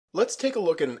Let's take a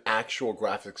look at an actual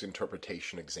graphics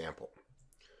interpretation example.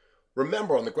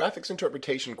 Remember, on the graphics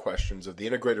interpretation questions of the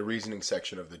integrated reasoning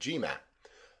section of the GMAT,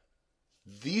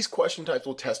 these question types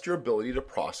will test your ability to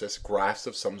process graphs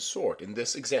of some sort. In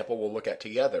this example we'll look at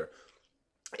together,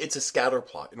 it's a scatter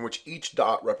plot in which each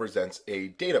dot represents a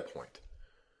data point.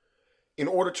 In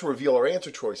order to reveal our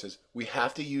answer choices, we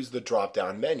have to use the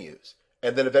drop-down menus,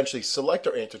 and then eventually select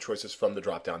our answer choices from the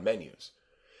drop-down menus.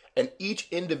 And each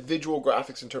individual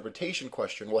graphics interpretation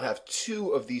question will have two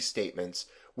of these statements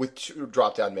with two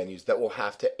drop-down menus that we'll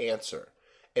have to answer.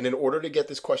 And in order to get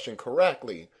this question correct,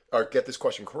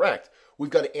 we've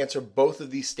got to answer both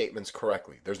of these statements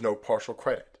correctly. There's no partial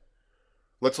credit.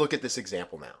 Let's look at this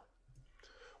example now.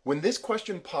 When this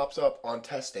question pops up on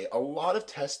test day, a lot of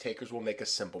test takers will make a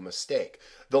simple mistake.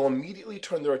 They'll immediately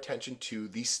turn their attention to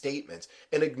these statements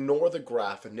and ignore the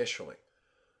graph initially.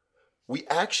 We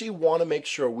actually want to make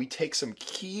sure we take some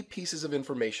key pieces of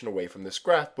information away from this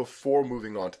graph before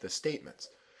moving on to the statements.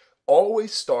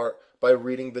 Always start by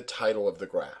reading the title of the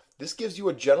graph. This gives you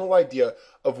a general idea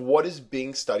of what is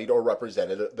being studied or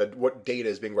represented, what data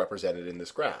is being represented in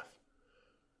this graph.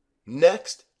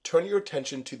 Next, turn your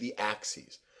attention to the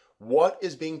axes. What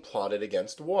is being plotted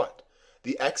against what?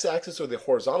 The x-axis, or the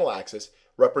horizontal axis,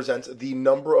 represents the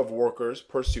number of workers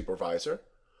per supervisor,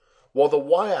 while the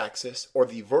y-axis, or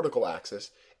the vertical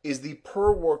axis, is the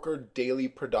per worker daily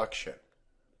production.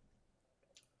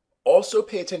 Also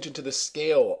pay attention to the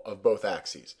scale of both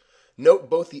axes. Note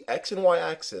both the x and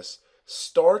y-axis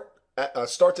starts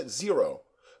at 0,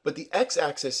 but the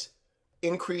x-axis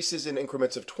increases in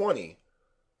increments of 20,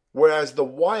 whereas the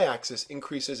y-axis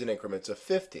increases in increments of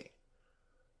 50.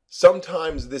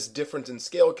 Sometimes this difference in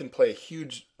scale can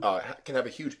have a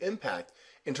huge impact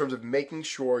in terms of making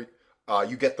sure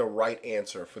you get the right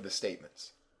answer for the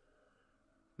statements.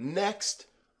 Next,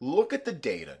 look at the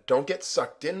data. Don't get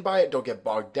sucked in by it, don't get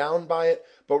bogged down by it,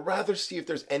 but rather see if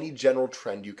there's any general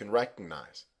trend you can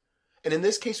recognize. And in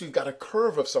this case, we've got a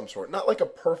curve of some sort, not like a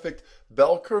perfect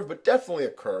bell curve, but definitely a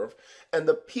curve. And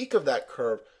the peak of that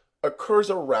curve occurs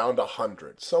around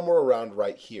 100, somewhere around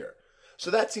right here. So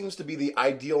that seems to be the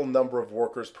ideal number of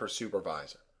workers per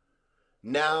supervisor.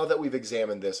 Now that we've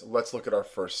examined this, let's look at our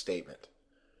first statement.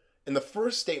 In the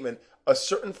first statement, a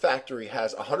certain factory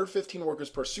has 115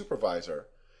 workers per supervisor,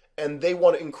 and they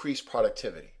want to increase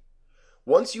productivity.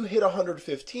 Once you hit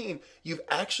 115, you've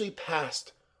actually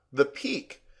passed the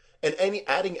peak, and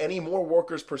adding any more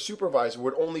workers per supervisor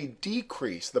would only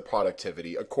decrease the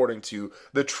productivity according to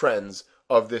the trends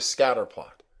of this scatter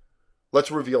plot. Let's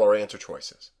reveal our answer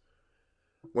choices.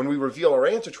 When we reveal our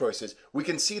answer choices, we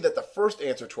can see that the first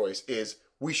answer choice is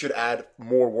we should add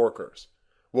more workers.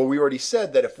 Well, we already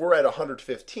said that if we're at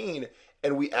 115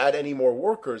 and we add any more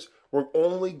workers, we're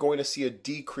only going to see a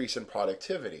decrease in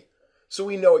productivity. So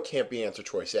we know it can't be answer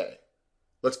choice A.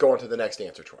 Let's go on to the next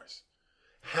answer choice.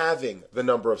 Having the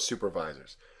number of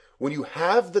supervisors. When you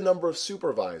have the number of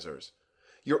supervisors,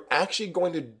 you're actually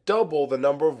going to double the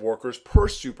number of workers per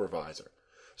supervisor.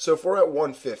 So if we're at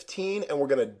 115 and we're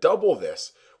going to double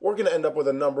this, we're going to end up with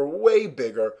a number way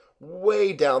bigger,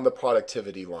 way down the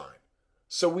productivity line.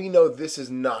 So we know this is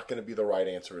not going to be the right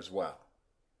answer as well.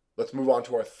 Let's move on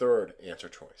to our third answer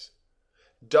choice.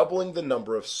 Doubling the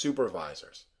number of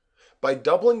supervisors. By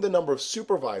doubling the number of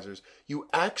supervisors, you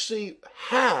actually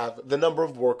have the number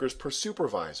of workers per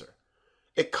supervisor.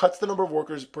 It cuts the number of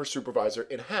workers per supervisor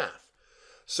in half.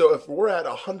 So if we're at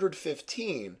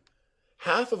 115,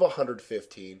 half of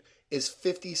 115 is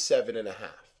 57 and a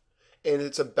half. And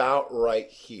it's about right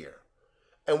here.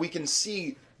 And we can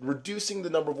see reducing the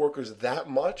number of workers that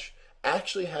much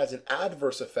actually has an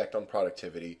adverse effect on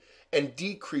productivity and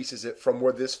decreases it from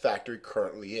where this factory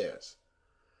currently is.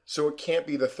 So it can't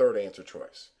be the third answer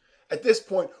choice. At this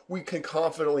point, we can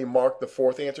confidently mark the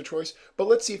fourth answer choice, but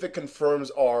let's see if it confirms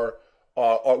our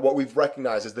what we've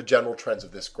recognized as the general trends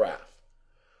of this graph.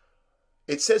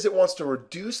 It says it wants to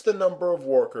reduce the number of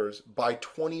workers by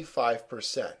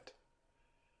 25%.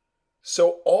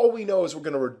 So all we know is we're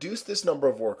going to reduce this number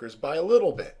of workers by a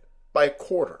little bit, by a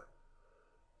quarter.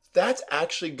 That's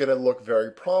actually going to look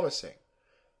very promising.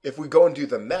 If we go and do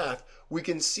the math, we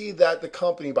can see that the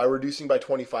company, by reducing by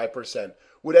 25%,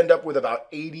 would end up with about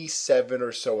 87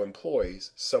 or so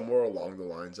employees, somewhere along the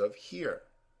lines of here.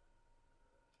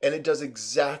 And it does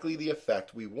exactly the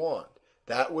effect we want.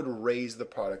 That would raise the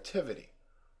productivity.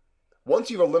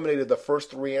 Once you've eliminated the first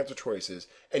three answer choices,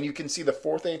 and you can see the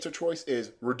fourth answer choice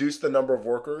is reduce the number of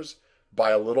workers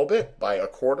by a little bit, by a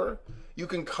quarter, you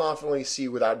can confidently see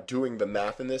without doing the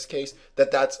math in this case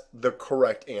that that's the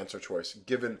correct answer choice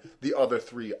given the other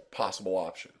three possible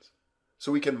options.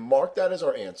 So we can mark that as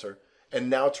our answer and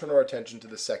now turn our attention to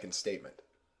the second statement.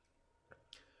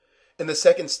 In the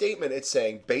second statement, it's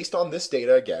saying, based on this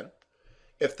data again,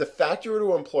 if the factory were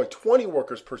to employ 20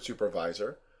 workers per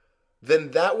supervisor,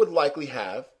 then that would likely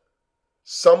have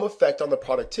some effect on the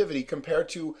productivity compared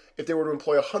to if they were to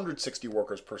employ 160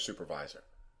 workers per supervisor.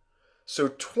 So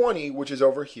 20, which is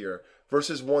over here,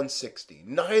 versus 160.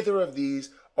 Neither of these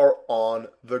are on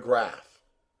the graph.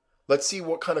 Let's see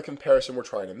what kind of comparison we're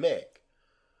trying to make.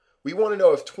 We want to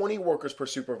know if 20 workers per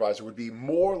supervisor would be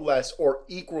more, less, or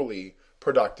equally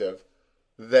productive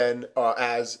than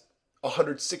as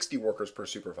 160 workers per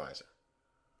supervisor.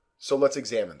 So let's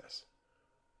examine this.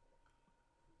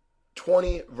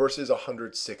 20 versus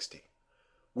 160.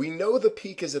 We know the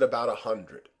peak is at about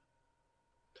 100.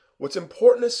 What's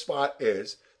important to spot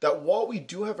is that while we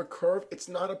do have a curve, it's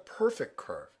not a perfect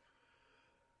curve.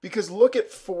 Because look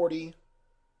at 40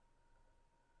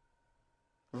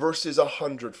 versus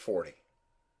 140.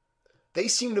 They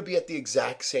seem to be at the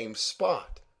exact same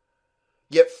spot.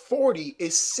 Yet 40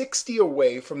 is 60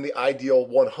 away from the ideal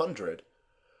 100,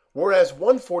 whereas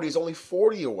 140 is only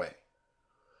 40 away.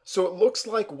 So it looks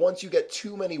like once you get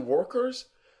too many workers,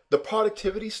 the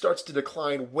productivity starts to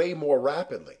decline way more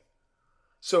rapidly.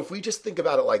 So if we just think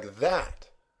about it like that,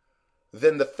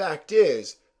 then the fact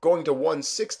is, going to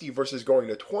 160 versus going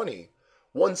to 20,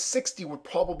 160 would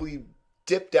probably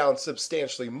dip down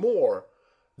substantially more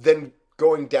than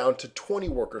going down to 20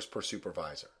 workers per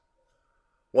supervisor.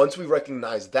 Once we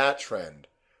recognize that trend,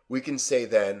 we can say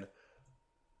then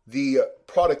the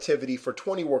productivity for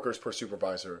 20 workers per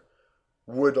supervisor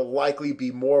would likely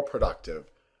be more productive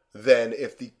than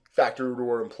if the factory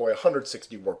were to employ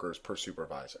 160 workers per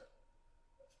supervisor.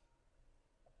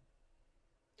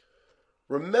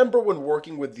 Remember, when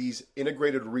working with these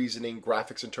integrated reasoning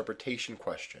graphics interpretation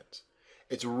questions,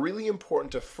 it's really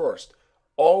important to first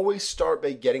always start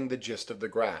by getting the gist of the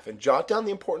graph and jot down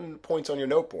the important points on your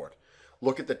noteboard.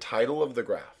 Look at the title of the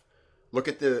graph. Look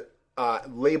at the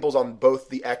labels on both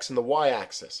the X and the Y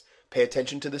axis. Pay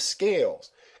attention to the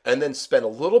scales. And then spend a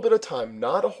little bit of time,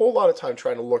 not a whole lot of time,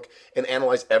 trying to look and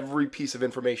analyze every piece of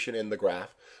information in the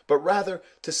graph, but rather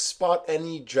to spot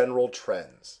any general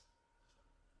trends.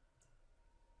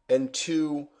 And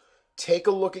two, take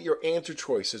a look at your answer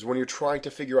choices when you're trying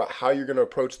to figure out how you're going to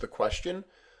approach the question,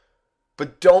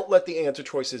 but don't let the answer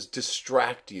choices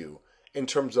distract you in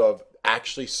terms of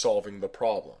actually solving the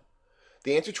problem.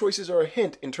 The answer choices are a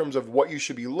hint in terms of what you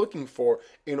should be looking for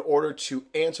in order to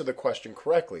answer the question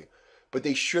correctly, but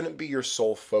they shouldn't be your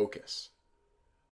sole focus.